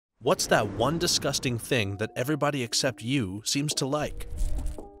What's that one disgusting thing that everybody except you seems to like?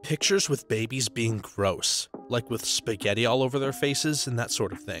 Pictures with babies being gross, like with spaghetti all over their faces and that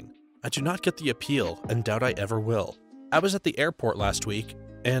sort of thing. I do not get the appeal and doubt I ever will. I was at the airport last week,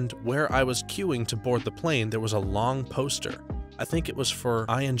 and where I was queuing to board the plane, there was a long poster. I think it was for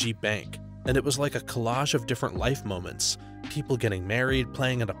ING Bank, and it was like a collage of different life moments. People getting married,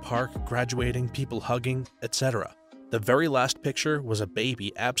 playing at a park, graduating, people hugging, etc. The very last picture was a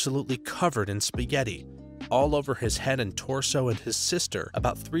baby absolutely covered in spaghetti, all over his head and torso, and his sister,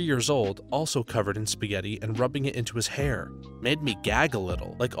 about 3 years old, also covered in spaghetti and rubbing it into his hair. Made me gag a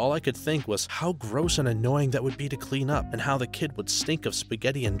little, like all I could think was how gross and annoying that would be to clean up and how the kid would stink of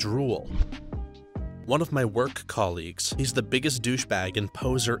spaghetti and drool. One of my work colleagues, he's the biggest douchebag and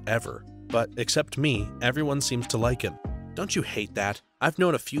poser ever, but except me, everyone seems to like him. Don't you hate that? I've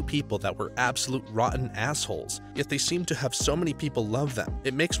known a few people that were absolute rotten assholes, yet they seem to have so many people love them.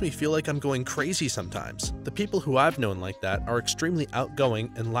 It makes me feel like I'm going crazy sometimes. The people who I've known like that are extremely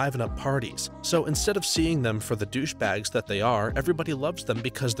outgoing and liven up parties. So instead of seeing them for the douchebags that they are, everybody loves them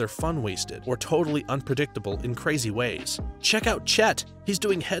because they're fun-wasted or totally unpredictable in crazy ways. Check out Chet! He's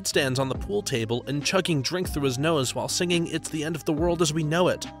doing headstands on the pool table and chugging drink through his nose while singing "It's the End of the World as We Know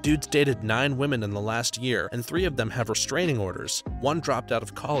It." Dude's dated 9 women in the last year, and 3 of them have restraining orders. One dropped out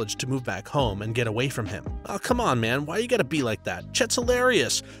of college to move back home and get away from him. Oh, come on, man, why you gotta be like that? Chet's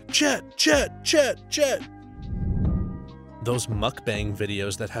hilarious! Chet! Those mukbang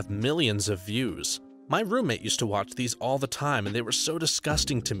videos that have millions of views. My roommate used to watch these all the time, and they were so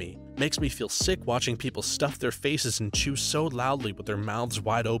disgusting to me. Makes me feel sick watching people stuff their faces and chew so loudly with their mouths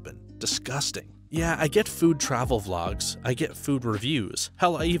wide open. Disgusting. Yeah, I get food travel vlogs, I get food reviews,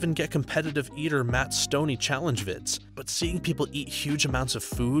 hell, I even get competitive eater Matt Stoney challenge vids, but seeing people eat huge amounts of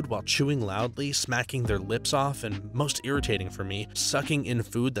food while chewing loudly, smacking their lips off, and most irritating for me, sucking in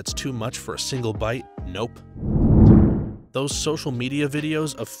food that's too much for a single bite, nope. Those social media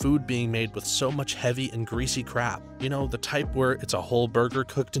videos of food being made with so much heavy and greasy crap. You know, the type where it's a whole burger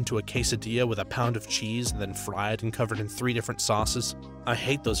cooked into a quesadilla with a pound of cheese and then fried and covered in 3 different sauces. I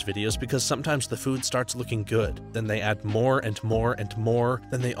hate those videos because sometimes the food starts looking good, then they add more and more and more,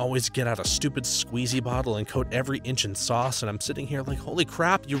 then they always get out a stupid squeezy bottle and coat every inch in sauce, and I'm sitting here like, holy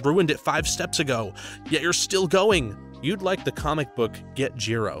crap, you ruined it 5 steps ago, yet you're still going. You'd like the comic book Get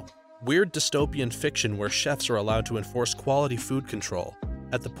Jiro. Weird dystopian fiction where chefs are allowed to enforce quality food control,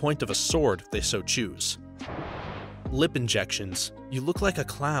 at the point of a sword if they so choose. Lip injections. You look like a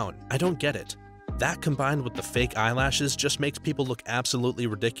clown. I don't get it. That combined with the fake eyelashes just makes people look absolutely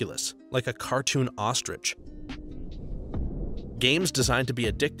ridiculous, like a cartoon ostrich. Games designed to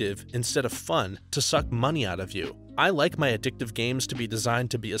be addictive instead of fun to suck money out of you. I like my addictive games to be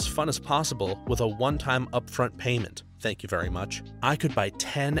designed to be as fun as possible with a one-time upfront payment. Thank you very much. I could buy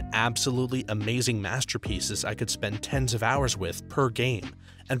 10 absolutely amazing masterpieces I could spend tens of hours with per game,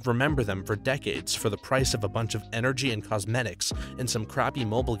 and remember them for decades for the price of a bunch of energy and cosmetics in some crappy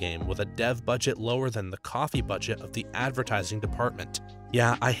mobile game with a dev budget lower than the coffee budget of the advertising department.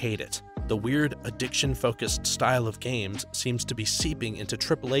 Yeah, I hate it. The weird, addiction-focused style of games seems to be seeping into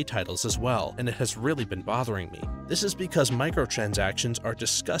AAA titles as well, and it has really been bothering me. This is because microtransactions are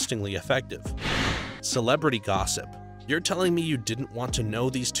disgustingly effective. Celebrity gossip. You're telling me you didn't want to know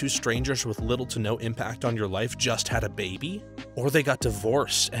these 2 strangers with little to no impact on your life just had a baby? Or they got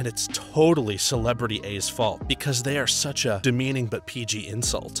divorced and it's totally Celebrity A's fault because they are such a demeaning but PG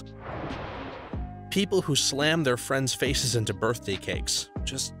insult. People who slam their friends' faces into birthday cakes.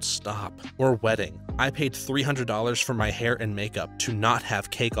 Just stop. Or wedding. I paid $300 for my hair and makeup to not have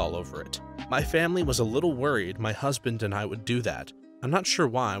cake all over it. My family was a little worried my husband and I would do that. I'm not sure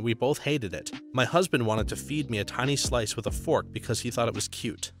why, we both hated it. My husband wanted to feed me a tiny slice with a fork because he thought it was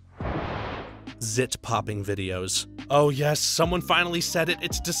cute. Zit popping videos. Oh yes, someone finally said it,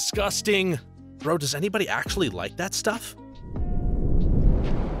 it's disgusting! Bro, does anybody actually like that stuff?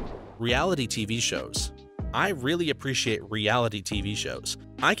 Reality TV shows. I really appreciate reality TV shows.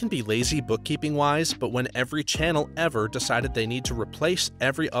 I can be lazy bookkeeping-wise, but when every channel ever decided they need to replace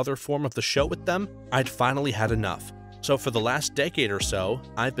every other form of the show with them, I'd finally had enough. So for the last decade or so,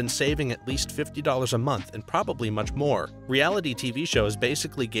 I've been saving at least $50 a month and probably much more. Reality TV shows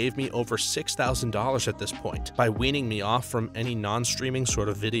basically gave me over $6,000 at this point by weaning me off from any non-streaming sort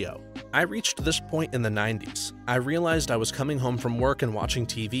of video. I reached this point in the 90s. I realized I was coming home from work and watching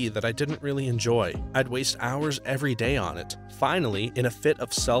TV that I didn't really enjoy. I'd waste hours every day on it. Finally, in a fit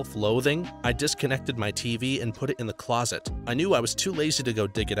of self-loathing, I disconnected my TV and put it in the closet. I knew I was too lazy to go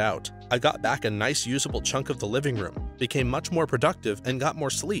dig it out. I got back a nice usable chunk of the living room, became much more productive, and got more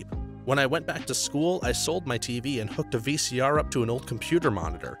sleep. When I went back to school, I sold my TV and hooked a VCR up to an old computer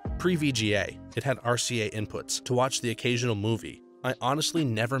monitor, pre-VGA. It had RCA inputs to watch the occasional movie. I honestly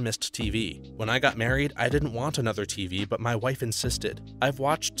never missed TV. When I got married, I didn't want another TV, but my wife insisted. I've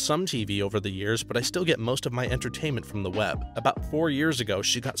watched some TV over the years, but I still get most of my entertainment from the web. About 4 years ago,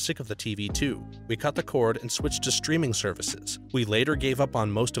 she got sick of the TV too. We cut the cord and switched to streaming services. We later gave up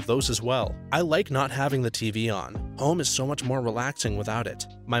on most of those as well. I like not having the TV on. Home is so much more relaxing without it.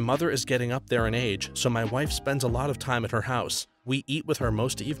 My mother is getting up there in age, so my wife spends a lot of time at her house. We eat with her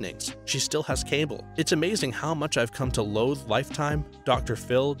most evenings. She still has cable. It's amazing how much I've come to loathe Lifetime, Dr.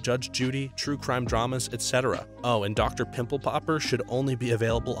 Phil, Judge Judy, true crime dramas, etc. Oh, and Dr. Pimple Popper should only be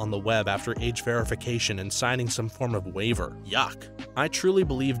available on the web after age verification and signing some form of waiver. Yuck. I truly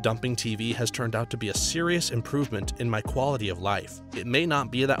believe dumping TV has turned out to be a serious improvement in my quality of life. It may not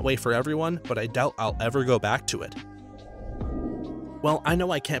be that way for everyone, but I doubt I'll ever go back to it. Well, I know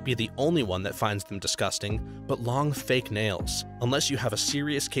I can't be the only one that finds them disgusting, but long fake nails. Unless you have a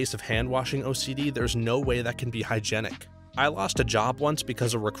serious case of hand-washing OCD, there's no way that can be hygienic. I lost a job once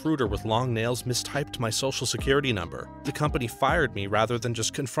because a recruiter with long nails mistyped my social security number. The company fired me rather than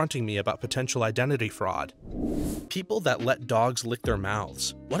just confronting me about potential identity fraud. People that let dogs lick their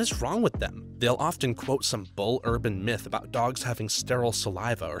mouths. What is wrong with them? They'll often quote some bull urban myth about dogs having sterile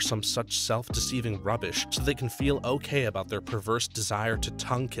saliva or some such self-deceiving rubbish so they can feel okay about their perverse desire to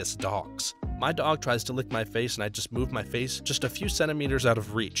tongue-kiss dogs. My dog tries to lick my face and I just move my face just a few centimeters out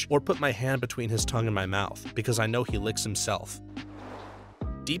of reach or put my hand between his tongue and my mouth because I know he licks himself.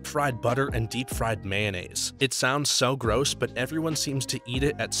 Deep-fried butter and deep-fried mayonnaise. It sounds so gross, but everyone seems to eat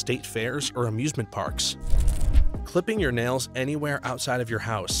it at state fairs or amusement parks. Clipping your nails anywhere outside of your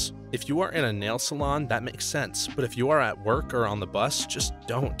house. If you are in a nail salon, that makes sense, but if you are at work or on the bus, just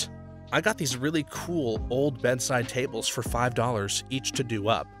don't. I got these really cool old bedside tables for $5 each to do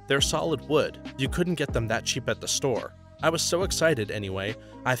up. They're solid wood. You couldn't get them that cheap at the store. I was so excited anyway.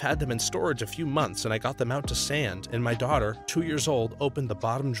 I've had them in storage a few months and I got them out to sand, and my daughter, 2 years old, opened the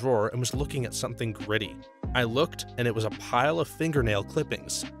bottom drawer and was looking at something gritty. I looked and it was a pile of fingernail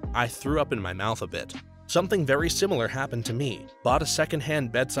clippings. I threw up in my mouth a bit. Something very similar happened to me. Bought a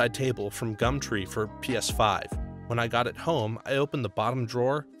secondhand bedside table from Gumtree for PS5. When I got it home, I opened the bottom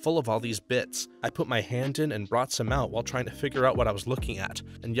drawer, full of all these bits. I put my hand in and brought some out while trying to figure out what I was looking at.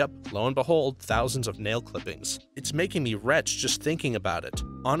 And yep, lo and behold, thousands of nail clippings. It's making me retch just thinking about it.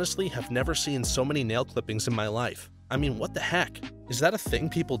 Honestly, have never seen so many nail clippings in my life. I mean, what the heck? Is that a thing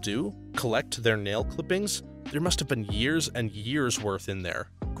people do? Collect their nail clippings? There must have been years and years worth in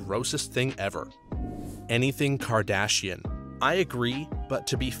there. Grossest thing ever. Anything Kardashian. I agree, but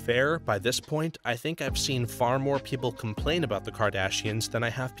to be fair, by this point, I think I've seen far more people complain about the Kardashians than I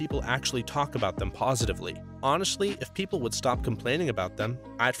have people actually talk about them positively. Honestly, if people would stop complaining about them,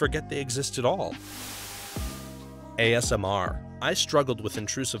 I'd forget they exist at all. ASMR. I struggled with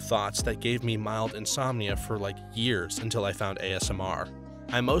intrusive thoughts that gave me mild insomnia for like years until I found ASMR.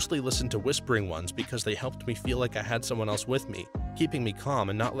 I mostly listened to whispering ones because they helped me feel like I had someone else with me, keeping me calm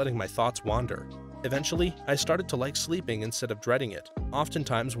and not letting my thoughts wander. Eventually, I started to like sleeping instead of dreading it,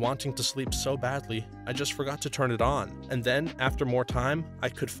 oftentimes wanting to sleep so badly, I just forgot to turn it on, and then, after more time, I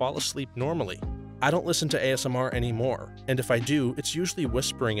could fall asleep normally. I don't listen to ASMR anymore, and if I do, it's usually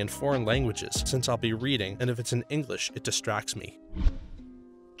whispering in foreign languages since I'll be reading, and if it's in English, it distracts me.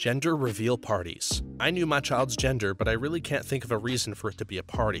 Gender reveal parties. I knew my child's gender, but I really can't think of a reason for it to be a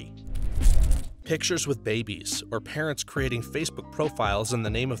party. Pictures with babies, or parents creating Facebook profiles in the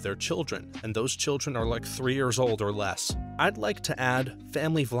name of their children, and those children are like 3 years old or less. I'd like to add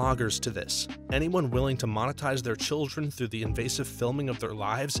family vloggers to this. Anyone willing to monetize their children through the invasive filming of their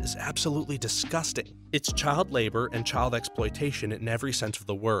lives is absolutely disgusting. It's child labor and child exploitation in every sense of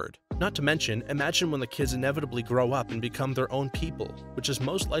the word. Not to mention, imagine when the kids inevitably grow up and become their own people, which is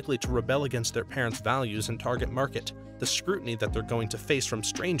most likely to rebel against their parents' values and target market. The scrutiny that they're going to face from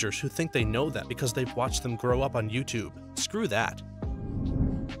strangers who think they know that because they've watched them grow up on YouTube. Screw that.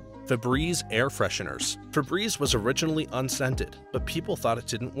 Febreze air fresheners. Febreze was originally unscented, but people thought it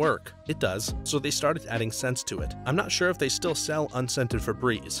didn't work. It does, so they started adding scents to it. I'm not sure if they still sell unscented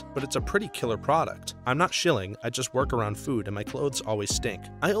Febreze, but it's a pretty killer product. I'm not shilling, I just work around food and my clothes always stink.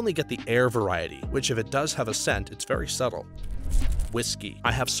 I only get the air variety, which if it does have a scent, it's very subtle. Whiskey.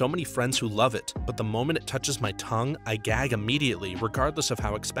 I have so many friends who love it, but the moment it touches my tongue, I gag immediately, regardless of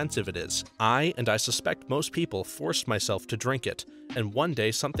how expensive it is. I suspect most people, forced myself to drink it, and one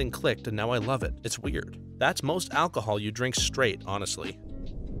day something clicked and now I love it. It's weird. That's most alcohol you drink straight, honestly.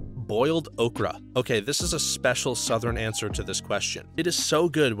 Boiled okra. Okay, this is a special southern answer to this question. It is so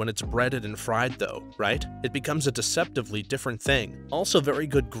good when it's breaded and fried though, right? It becomes a deceptively different thing. Also very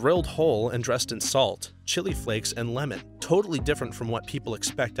good grilled whole and dressed in salt, chili flakes, and lemon. Totally different from what people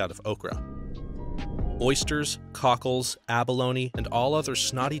expect out of okra. Oysters, cockles, abalone, and all other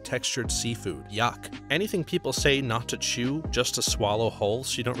snotty textured seafood. Yuck. Anything people say not to chew, just to swallow whole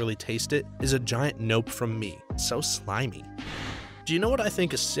so you don't really taste it, is a giant nope from me. So slimy. Do you know what I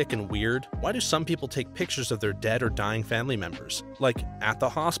think is sick and weird? Why do some people take pictures of their dead or dying family members? Like, at the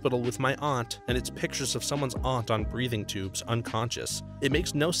hospital with my aunt, and it's pictures of someone's aunt on breathing tubes, unconscious. It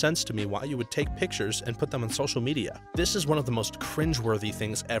makes no sense to me why you would take pictures and put them on social media. This is one of the most cringeworthy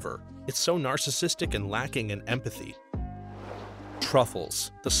things ever. It's so narcissistic and lacking in empathy.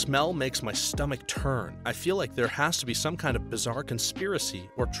 Truffles. The smell makes my stomach turn. I feel like there has to be some kind of bizarre conspiracy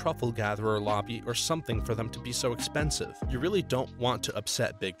or truffle gatherer lobby or something for them to be so expensive. You really don't want to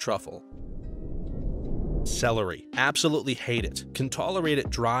upset Big Truffle. Celery. Absolutely hate it. Can tolerate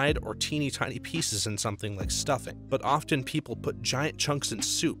it dried or teeny tiny pieces in something like stuffing, but often people put giant chunks in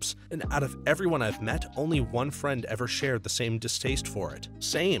soups, and out of everyone I've met, only one friend ever shared the same distaste for it.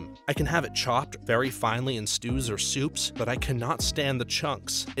 Same. I can have it chopped very finely in stews or soups, but I cannot stand the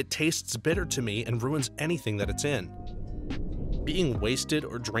chunks. It tastes bitter to me and ruins anything that it's in. Being wasted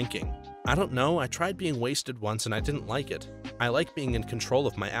or drinking. I don't know, I tried being wasted once and I didn't like it. I like being in control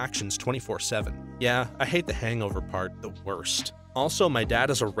of my actions 24/7. Yeah, I hate the hangover part, the worst. Also, my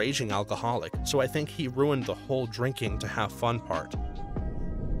dad is a raging alcoholic, so I think he ruined the whole drinking to have fun part.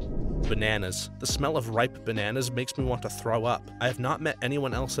 Bananas. The smell of ripe bananas makes me want to throw up. I have not met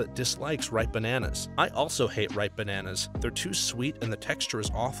anyone else that dislikes ripe bananas. I also hate ripe bananas. They're too sweet and the texture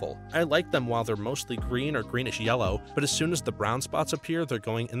is awful. I like them while they're mostly green or greenish yellow, but as soon as the brown spots appear, they're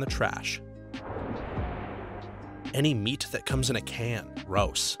going in the trash. Any meat that comes in a can.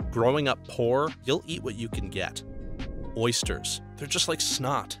 Gross. Growing up poor, you'll eat what you can get. Oysters. They're just like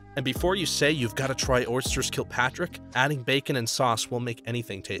snot. And before you say you've got to try oysters Kilpatrick, adding bacon and sauce will make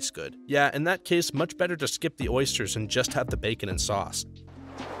anything taste good. Yeah, in that case, much better to skip the oysters and just have the bacon and sauce.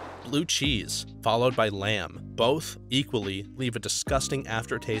 Blue cheese, followed by lamb. Both, equally, leave a disgusting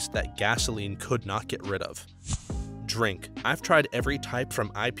aftertaste that gasoline could not get rid of. Drink. I've tried every type from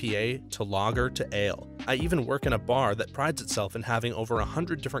IPA to lager to ale. I even work in a bar that prides itself in having over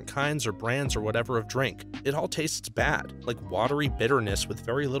 100 different kinds or brands or whatever of drink. It all tastes bad, like watery bitterness with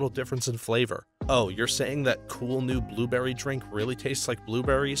very little difference in flavor. Oh, you're saying that cool new blueberry drink really tastes like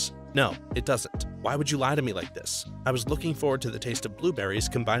blueberries? No, it doesn't. Why would you lie to me like this? I was looking forward to the taste of blueberries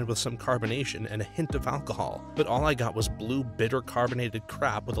combined with some carbonation and a hint of alcohol, but all I got was blue, bitter, carbonated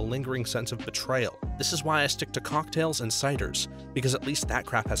crap with a lingering sense of betrayal. This is why I stick to cocktails and ciders, because at least that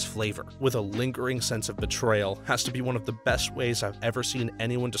crap has flavor. With a lingering sense of betrayal has to be one of the best ways I've ever seen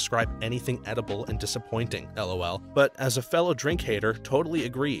anyone describe anything edible and disappointing, lol. But as a fellow drink hater, totally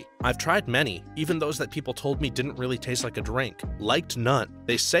agree. I've tried many, even those that people told me didn't really taste like a drink. Liked none.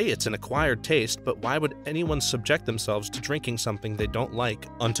 They say it's an acquired taste, but why would anyone subject themselves to drinking something they don't like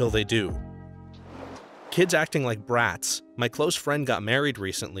until they do? Kids acting like brats. My close friend got married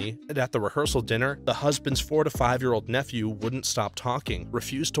recently, and at the rehearsal dinner, the husband's 4 to 5-year-old nephew wouldn't stop talking,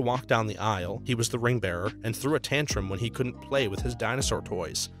 refused to walk down the aisle, he was the ring bearer, and threw a tantrum when he couldn't play with his dinosaur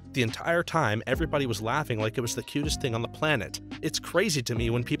toys. The entire time, everybody was laughing like it was the cutest thing on the planet. It's crazy to me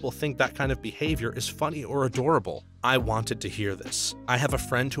when people think that kind of behavior is funny or adorable. I wanted to hear this. I have a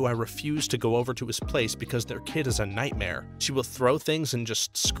friend who I refuse to go over to his place because their kid is a nightmare. She will throw things and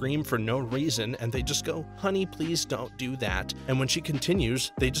just scream for no reason, and they just go, "Honey, please don't do that." And when she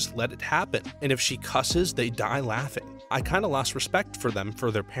continues, they just let it happen. And if she cusses, they die laughing. I kinda lost respect for them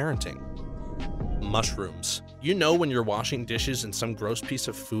for their parenting. Mushrooms. You know when you're washing dishes and some gross piece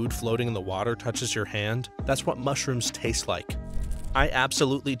of food floating in the water touches your hand? That's what mushrooms taste like. I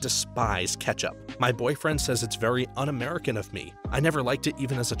absolutely despise ketchup. My boyfriend says it's very un-American of me. I never liked it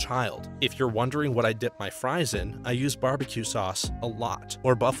even as a child. If you're wondering what I dip my fries in, I use barbecue sauce a lot,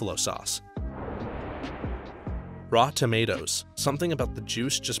 or buffalo sauce. Raw tomatoes. Something about the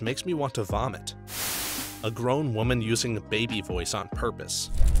juice just makes me want to vomit. A grown woman using a baby voice on purpose.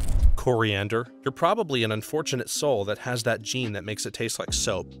 Coriander. You're probably an unfortunate soul that has that gene that makes it taste like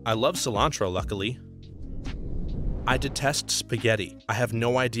soap. I love cilantro, luckily. I detest spaghetti. I have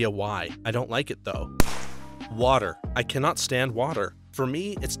no idea why. I don't like it though. Water. I cannot stand water. For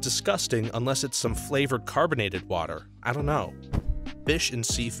me, it's disgusting unless it's some flavored carbonated water. I don't know. Fish and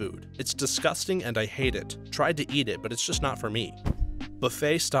seafood. It's disgusting and I hate it. Tried to eat it, but it's just not for me.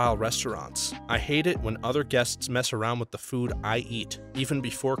 Buffet-style restaurants. I hate it when other guests mess around with the food I eat, even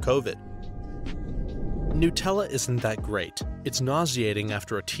before COVID. Nutella isn't that great. It's nauseating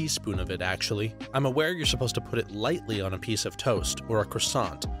after a teaspoon of it, actually. I'm aware you're supposed to put it lightly on a piece of toast or a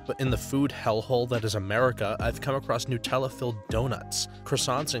croissant, but in the food hellhole that is America, I've come across Nutella-filled donuts,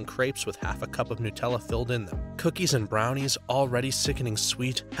 croissants and crepes with half a cup of Nutella filled in them. Cookies and brownies, already sickening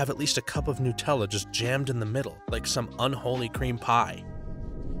sweet, have at least a cup of Nutella just jammed in the middle, like some unholy cream pie.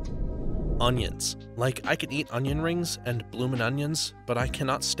 Onions. Like, I can eat onion rings and bloomin' onions, but I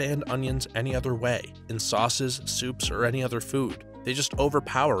cannot stand onions any other way, in sauces, soups, or any other food. They just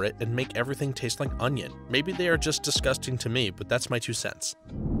overpower it and make everything taste like onion. Maybe they are just disgusting to me, but that's my 2 cents.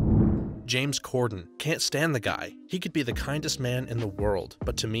 James Corden. Can't stand the guy. He could be the kindest man in the world,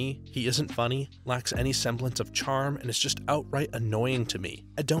 but to me, he isn't funny, lacks any semblance of charm, and is just outright annoying to me.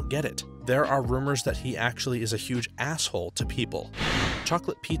 I don't get it. There are rumors that he actually is a huge asshole to people.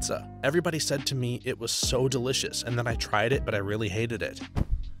 Chocolate pizza. Everybody said to me it was so delicious, and then I tried it, but I really hated it.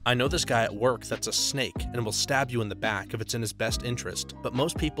 I know this guy at work that's a snake and will stab you in the back if it's in his best interest, but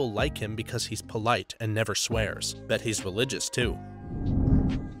most people like him because he's polite and never swears. Bet he's religious too.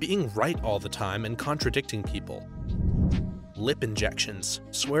 Being right all the time and contradicting people. Lip injections.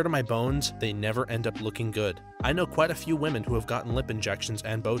 Swear to my bones, they never end up looking good. I know quite a few women who have gotten lip injections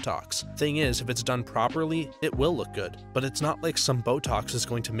and Botox. Thing is, if it's done properly, it will look good. But it's not like some Botox is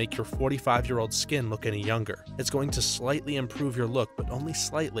going to make your 45-year-old skin look any younger. It's going to slightly improve your look, but only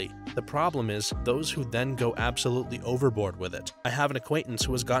slightly. The problem is, those who then go absolutely overboard with it. I have an acquaintance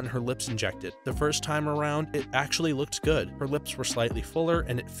who has gotten her lips injected. The first time around, it actually looked good. Her lips were slightly fuller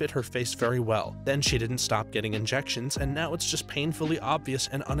and it fit her face very well. Then she didn't stop getting injections, and now it's just painfully obvious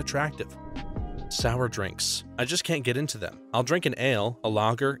and unattractive. Sour drinks. I just can't get into them. I'll drink an ale, a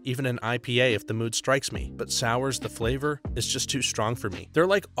lager, even an IPA if the mood strikes me, but sours, the flavor, is just too strong for me. They're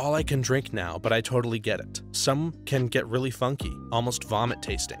like all I can drink now, but I totally get it. Some can get really funky, almost vomit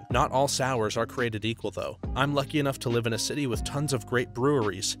tasting. Not all sours are created equal though. I'm lucky enough to live in a city with tons of great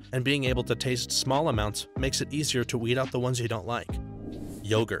breweries, and being able to taste small amounts makes it easier to weed out the ones you don't like.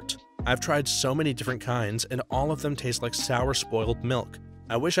 Yogurt. I've tried so many different kinds, and all of them taste like sour spoiled milk.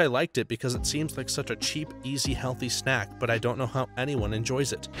 I wish I liked it because it seems like such a cheap, easy, healthy snack, but I don't know how anyone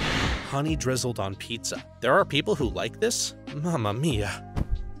enjoys it. Honey drizzled on pizza. There are people who like this? Mamma mia.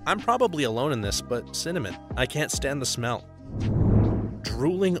 I'm probably alone in this, but cinnamon. I can't stand the smell.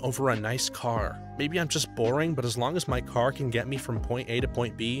 Drooling over a nice car. Maybe I'm just boring, but as long as my car can get me from point A to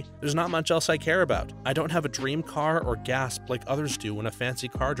point B, there's not much else I care about. I don't have a dream car or gasp like others do when a fancy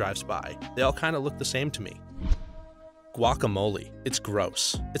car drives by. They all kind of look the same to me. Guacamole. It's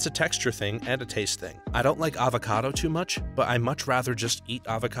gross. It's a texture thing and a taste thing. I don't like avocado too much, but I much rather just eat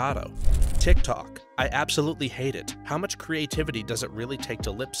avocado. TikTok. I absolutely hate it. How much creativity does it really take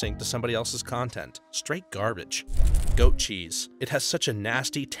to lip sync to somebody else's content? Straight garbage. Goat cheese. It has such a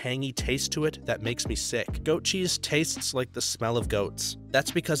nasty, tangy taste to it that makes me sick. Goat cheese tastes like the smell of goats.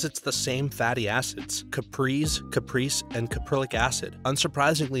 That's because it's the same fatty acids, caprese, caprice, and caprylic acid,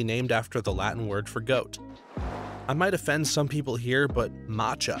 unsurprisingly named after the Latin word for goat. I might offend some people here, but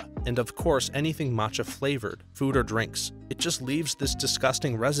matcha, and of course anything matcha flavored, food or drinks. It just leaves this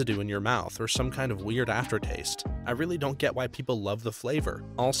disgusting residue in your mouth or some kind of weird aftertaste. I really don't get why people love the flavor.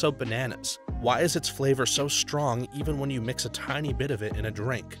 Also bananas. Why is its flavor so strong even when you mix a tiny bit of it in a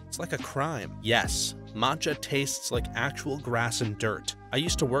drink? It's like a crime. Yes, matcha tastes like actual grass and dirt. I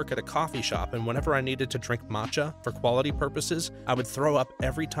used to work at a coffee shop, and whenever I needed to drink matcha for quality purposes, I would throw up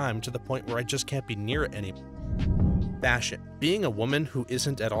every time to the point where I just can't be near it anymore. Fashion. Being a woman who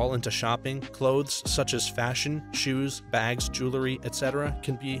isn't at all into shopping, clothes such as fashion, shoes, bags, jewelry, etc.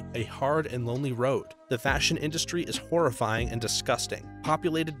 can be a hard and lonely road. The fashion industry is horrifying and disgusting,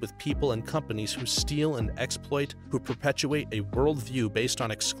 populated with people and companies who steal and exploit, who perpetuate a worldview based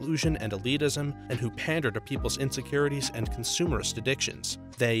on exclusion and elitism, and who pander to people's insecurities and consumerist addictions.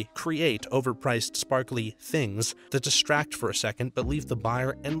 They create overpriced, sparkly things that distract for a second but leave the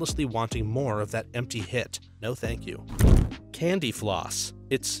buyer endlessly wanting more of that empty hit. No thank you. Candy floss.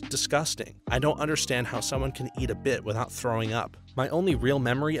 It's disgusting. I don't understand how someone can eat a bit without throwing up. My only real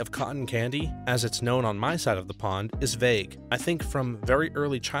memory of cotton candy, as it's known on my side of the pond, is vague. I think from very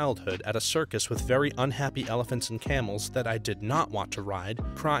early childhood at a circus with very unhappy elephants and camels that I did not want to ride,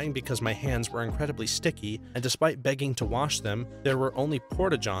 crying because my hands were incredibly sticky, and despite begging to wash them, there were only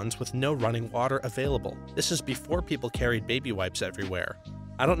porta-johns with no running water available. This is before people carried baby wipes everywhere.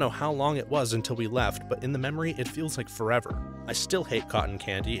 I don't know how long it was until we left, but in the memory it feels like forever. I still hate cotton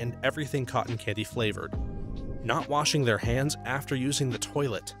candy and everything cotton candy flavored. Not washing their hands after using the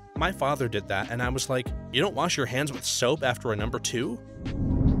toilet. My father did that and I was like, you don't wash your hands with soap after a number 2?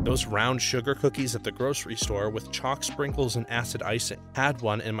 Those round sugar cookies at the grocery store with chalk sprinkles and acid icing. Had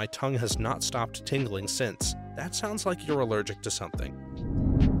one and my tongue has not stopped tingling since. That sounds like you're allergic to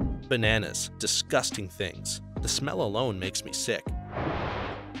something. Bananas, disgusting things. The smell alone makes me sick.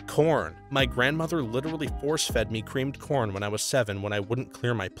 Corn. My grandmother literally force-fed me creamed corn when I was 7 when I wouldn't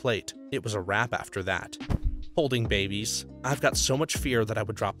clear my plate. It was a wrap after that. Holding babies. I've got so much fear that I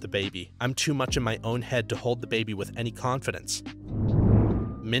would drop the baby. I'm too much in my own head to hold the baby with any confidence.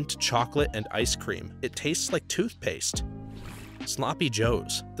 Mint chocolate and ice cream. It tastes like toothpaste. Sloppy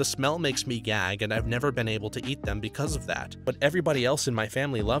Joes. The smell makes me gag and I've never been able to eat them because of that, but everybody else in my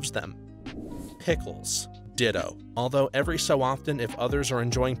family loves them. Pickles. Ditto. Although every so often, if others are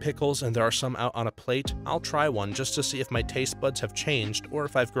enjoying pickles and there are some out on a plate, I'll try one just to see if my taste buds have changed or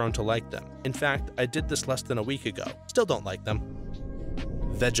if I've grown to like them. In fact, I did this less than a week ago. Still don't like them.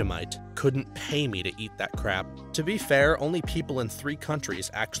 Vegemite. Couldn't pay me to eat that crap. To be fair, only people in 3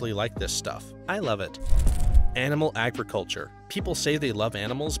 countries actually like this stuff. I love it. Animal agriculture. People say they love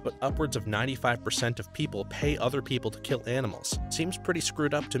animals, but upwards of 95% of people pay other people to kill animals. Seems pretty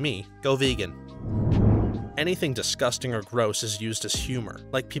screwed up to me. Go vegan. Anything disgusting or gross is used as humor,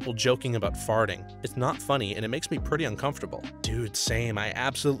 like people joking about farting. It's not funny and it makes me pretty uncomfortable. Dude, same. I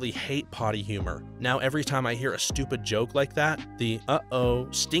absolutely hate potty humor. Now every time I hear a stupid joke like that, the "uh-oh,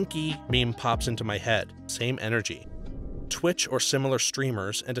 stinky" meme pops into my head. Same energy. Twitch or similar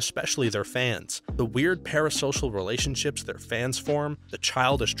streamers, and especially their fans. The weird parasocial relationships their fans form, the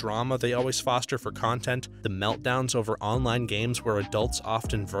childish drama they always foster for content, the meltdowns over online games where adults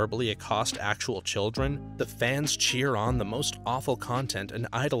often verbally accost actual children. The fans cheer on the most awful content and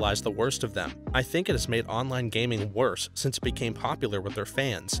idolize the worst of them. I think it has made online gaming worse since it became popular with their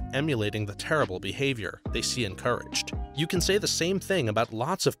fans, emulating the terrible behavior they see encouraged. You can say the same thing about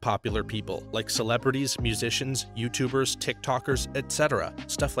lots of popular people, like celebrities, musicians, YouTubers, TikTokers, etc.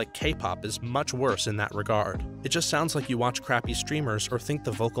 Stuff like K-pop is much worse in that regard. It just sounds like you watch crappy streamers or think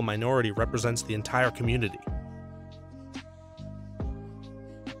the vocal minority represents the entire community.